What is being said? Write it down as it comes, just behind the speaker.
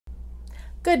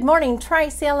Good morning,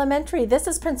 Tri-C Elementary. This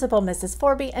is Principal Mrs.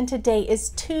 Forby, and today is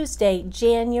Tuesday,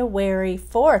 January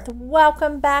 4th.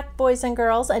 Welcome back, boys and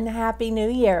girls, and Happy New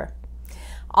Year.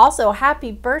 Also,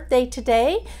 happy birthday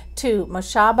today to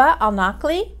Moshaba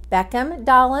Al-Nakli, Beckham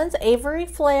Dollins, Avery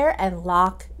Flair, and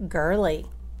Locke Gurley.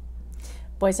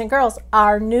 Boys and girls,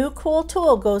 our new cool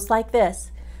tool goes like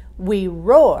this. We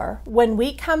roar when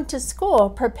we come to school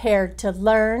prepared to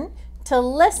learn, to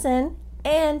listen,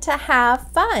 and to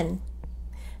have fun.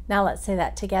 Now let's say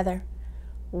that together.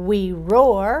 We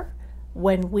roar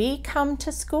when we come to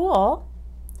school,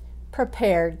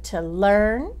 prepared to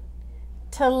learn,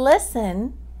 to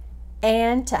listen,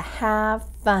 and to have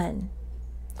fun.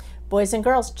 Boys and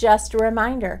girls, just a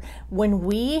reminder, when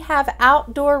we have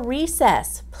outdoor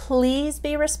recess, please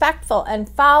be respectful and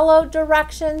follow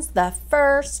directions the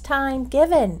first time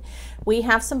given. We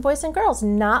have some boys and girls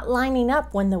not lining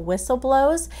up when the whistle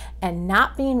blows and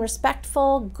not being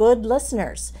respectful, good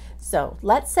listeners. So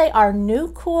let's say our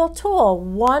new cool tool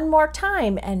one more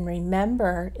time, and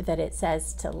remember that it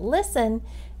says to listen.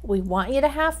 We want you to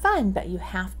have fun, but you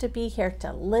have to be here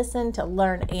to listen, to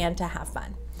learn, and to have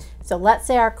fun. So let's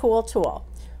say our cool tool.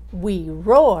 We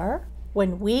roar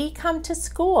when we come to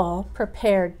school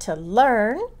prepared to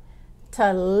learn,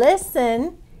 to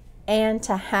listen, and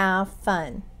to have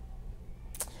fun.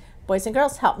 Boys and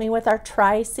girls, help me with our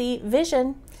Tri-C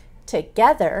vision.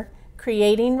 Together,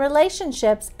 creating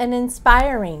relationships and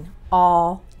inspiring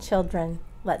all children.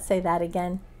 Let's say that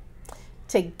again.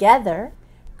 Together,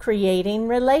 creating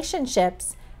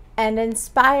relationships and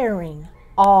inspiring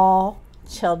all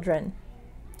children.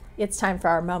 It's time for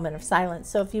our moment of silence,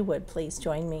 so if you would, please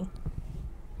join me.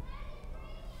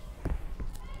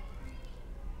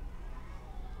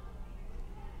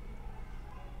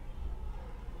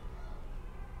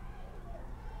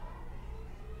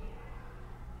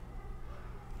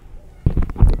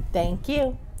 Thank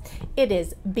you. It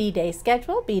is B-Day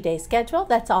schedule, B-Day schedule.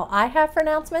 That's all I have for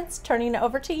announcements. Turning it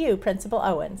over to you, Principal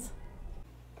Owens.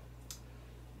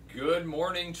 Good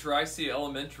morning, Tri-C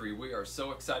Elementary. We are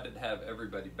so excited to have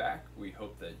everybody back. We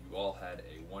hope that you all had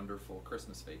a wonderful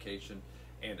Christmas vacation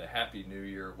and a Happy New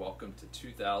Year. Welcome to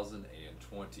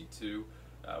 2022.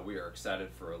 We are excited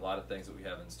for a lot of things that we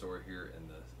have in store here in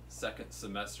the second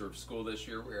semester of school this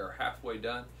year. We are halfway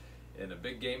done. In a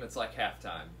big game, it's like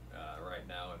halftime right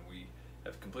now, and we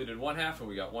have completed one half, and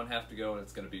we got one half to go, and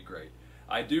it's going to be great.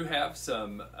 I do have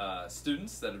some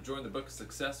students that have joined the Book of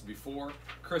Success before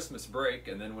Christmas break,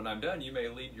 and then when I'm done, you may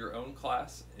lead your own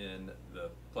class in the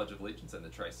Pledge of Allegiance and the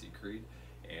Tri-C Creed,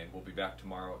 and we'll be back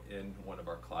tomorrow in one of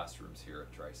our classrooms here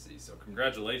at Tri-C. So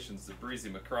congratulations to Breezy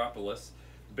Macropolis,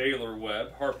 Baylor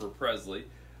Webb, Harper Presley,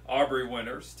 Aubrey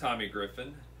Winters, Tommy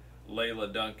Griffin,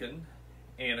 Layla Duncan,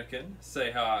 Anakin,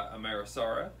 Seha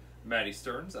Amarasara, Maddie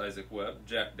Stearns, Isaac Webb,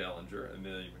 Jack Dellinger,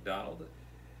 Amelia McDonald,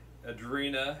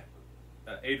 Adriana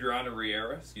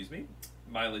Riera,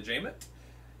 Miley Jamett,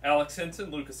 Alex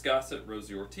Hinton, Lucas Gossett,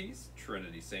 Rosie Ortiz,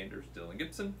 Trinity Sanders, Dylan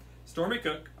Gibson, Stormy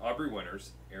Cook, Aubrey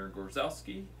Winters, Aaron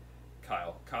Gorzowski,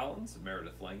 Kyle Collins,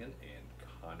 Meredith Langan, and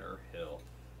Connor Hill.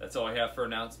 That's all I have for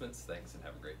announcements. Thanks and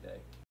have a great day.